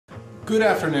Good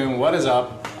afternoon, what is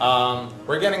up?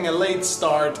 We're getting a late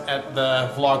start at the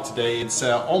vlog today. It's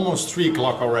almost 3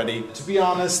 o'clock already. To be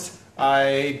honest,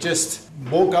 I just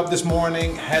woke up this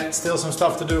morning, had still some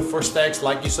stuff to do for stacks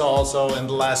like you saw also in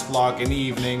the last vlog in the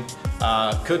evening.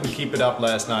 Couldn't keep it up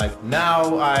last night.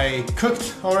 Now I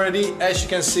cooked already. As you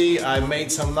can see, I made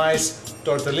some nice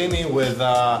tortellini with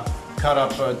cut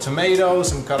up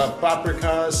tomatoes and cut up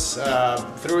paprikas,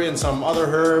 threw in some other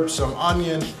herbs, some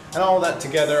onion, and all that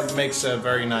together makes a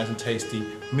very nice and tasty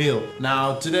meal.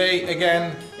 Now today,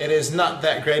 again, it is not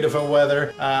that great of a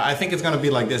weather. I think it's gonna be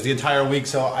like this the entire week,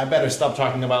 so I better stop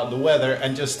talking about the weather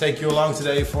and just take you along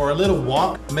today for a little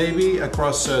walk, maybe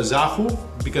across Zahu,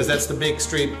 because that's the big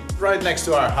street right next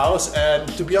to our house. And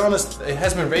to be honest, it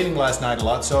has been raining last night a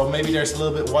lot, so maybe there's a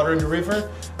little bit water in the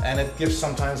river, and it gives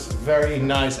sometimes very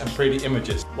nice and pretty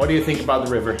images. What do you think about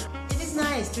the river? It is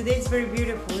nice. Today it's very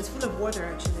beautiful. It's full of water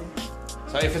actually.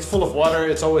 So if it's full of water,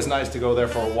 it's always nice to go there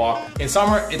for a walk. In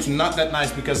summer, it's not that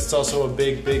nice because it's also a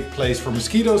big place for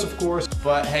mosquitoes, of course.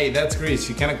 But hey, that's Greece.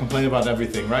 You cannot complain about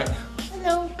everything, right?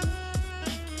 Hello.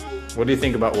 What do you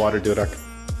think about water, Durak?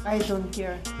 I don't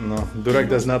care. No, Durak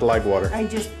does not like water. I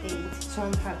just ate, so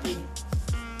I'm happy.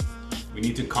 We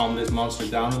need to calm this monster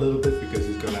down a little bit because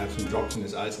he's gonna have some drops in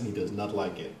his eyes and he does not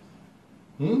like it.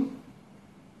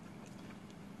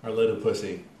 Our little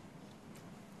pussy.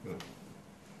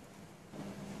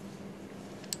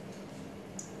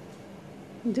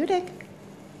 Durek.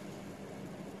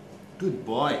 Good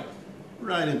boy.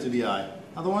 Right into the eye.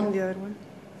 Other one? The other one.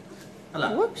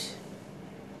 Hello. Whoops.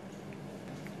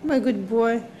 My good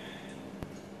boy.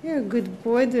 You're a good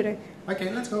boy, Durek.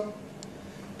 Okay, let's go.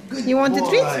 Good You want boy. a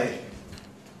treat?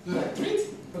 Durek,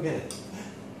 treat? Go get it.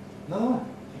 Another one?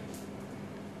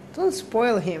 Don't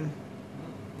spoil him.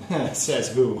 Says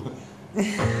who?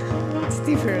 It's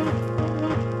different.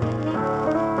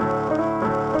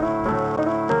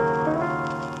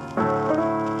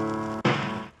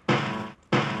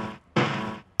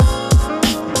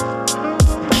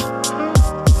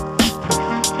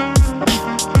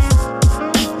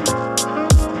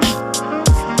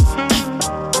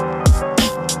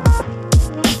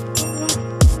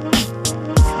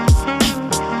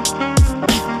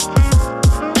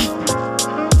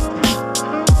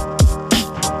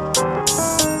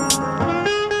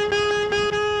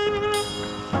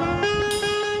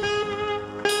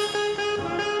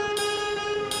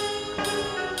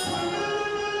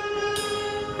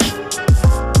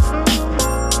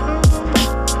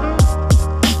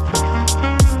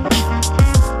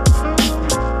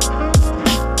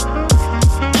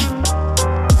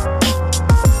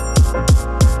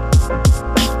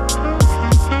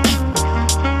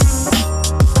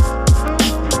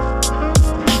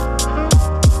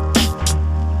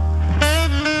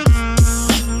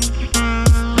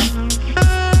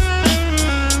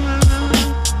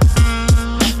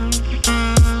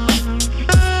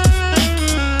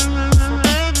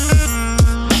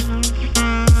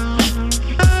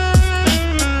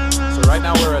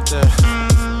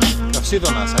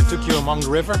 I took you along the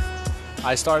river.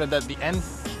 I started at the end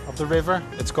of the river.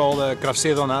 It's called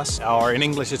Kravsedonas, or in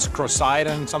English it's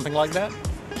Crossiden, something like that.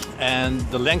 And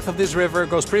the length of this river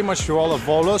goes pretty much through all of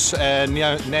Volos,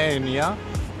 Neonia,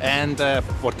 and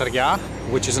Portaria,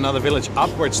 which is another village up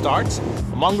where it starts.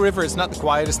 Among River is not the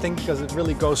quietest thing because it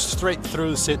really goes straight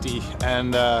through the city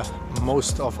and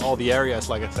most of all the areas,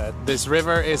 like I said. This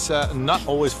river is not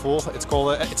always full.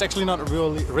 It's actually not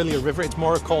really a river, it's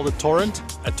more called a torrent.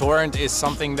 A torrent is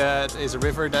something that is a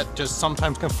river that just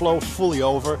sometimes can flow fully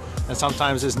over and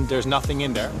sometimes there's nothing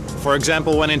in there. For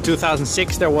example, when in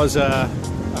 2006 there was a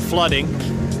flooding.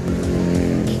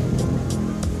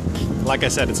 Like I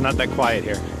said, it's not that quiet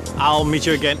here. I'll meet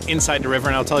you again inside the river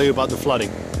and I'll tell you about the flooding.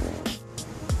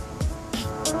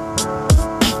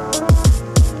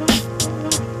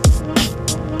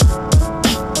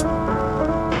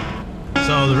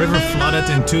 So the river flooded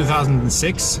in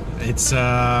 2006. It's in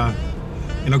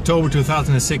October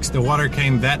 2006 the water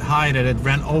came that high that it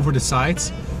ran over the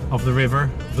sides of the river.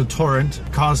 The torrent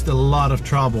caused a lot of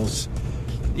troubles.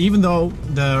 Even though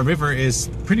the river is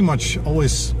pretty much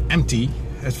always empty,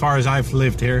 as far as I've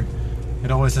lived here,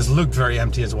 it always has looked very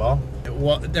empty as well.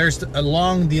 There's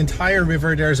along the entire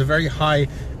river, there's a very high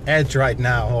edge right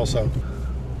now also.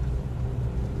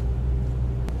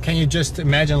 Can you just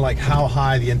imagine like how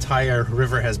high the entire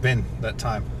river has been that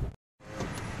time?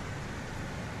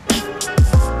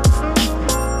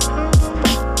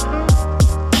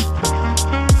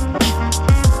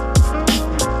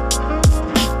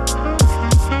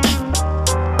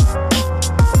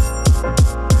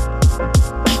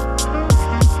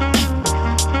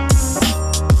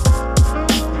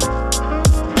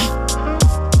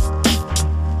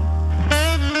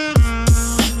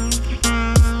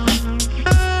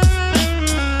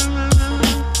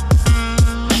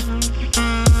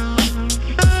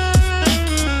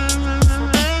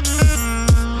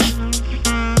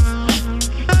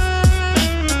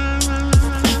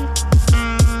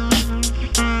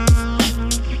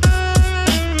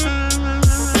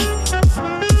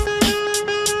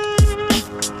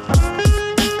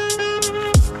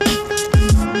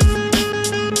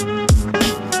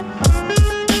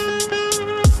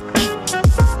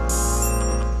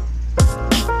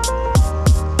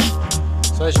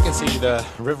 the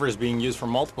river is being used for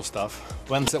multiple stuff,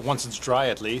 once it's dry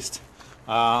at least.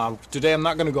 Today I'm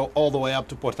not going to go all the way up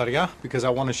to Portaria because I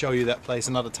want to show you that place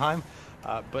another time.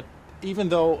 But even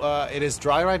though it is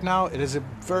dry right now, it is a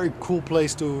very cool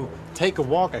place to take a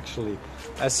walk actually.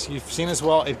 As you've seen as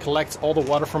well, it collects all the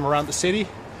water from around the city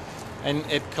and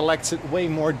it collects it way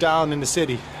more down in the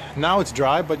city. Now it's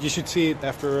dry, but you should see it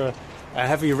after a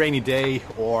heavy rainy day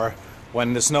or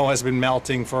when the snow has been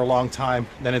melting for a long time,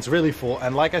 then it's really full.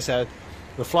 And like I said,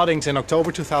 the floodings in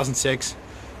October 2006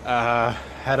 had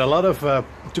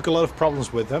took a lot of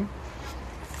problems with them.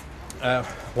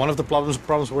 One of the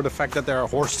problems were the fact that there are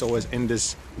horses always in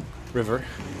this river.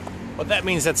 But that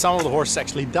means that some of the horses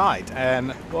actually died.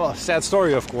 And well, sad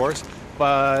story of course,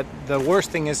 but the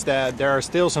worst thing is that there are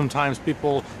still sometimes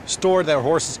people store their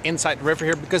horses inside the river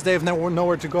here because they have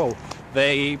nowhere to go.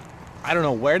 I don't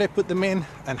know where they put them in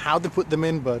and how they put them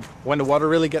in, but when the water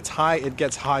really gets high, it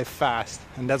gets high fast.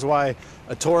 And that's why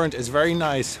a torrent is very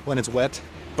nice when it's wet,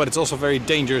 but it's also very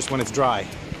dangerous when it's dry.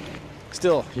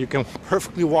 Still, you can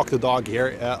perfectly walk the dog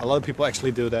here. A lot of people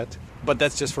actually do that, but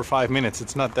that's just for 5 minutes.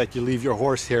 It's not that you leave your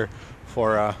horse here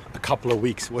for a couple of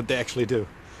weeks, what they actually do.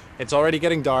 It's already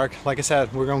getting dark. Like I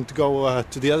said, we're going to go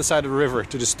to the other side of the river,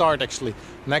 to the start actually.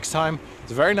 Next time,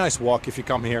 it's a very nice walk if you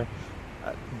come here.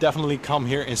 Definitely come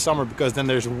here in summer because then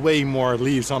there's way more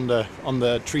leaves on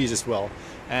the trees as well,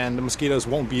 and the mosquitoes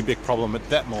won't be a big problem at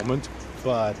that moment,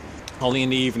 but only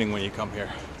in the evening when you come here.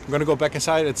 I'm gonna go back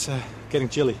inside. It's getting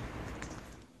chilly.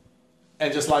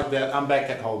 And just like that, I'm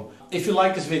back at home. If you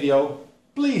like this video,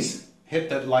 please hit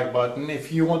that like button.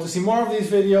 If you want to see more of these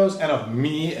videos and of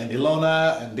me and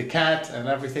Ilona and the cat and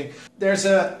everything, there's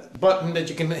a button that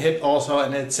you can hit also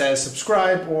and it says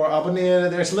subscribe or abonneren.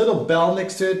 There's a little bell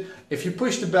next to it. If you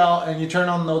push the bell and you turn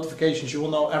on notifications, you will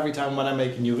know every time when I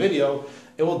make a new video.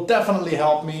 It will definitely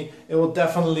help me. It will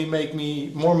definitely make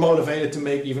me more motivated to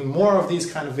make even more of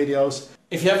these kind of videos.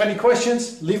 If you have any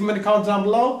questions, leave them in the comments down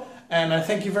below. And I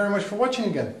thank you very much for watching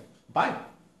again. Bye.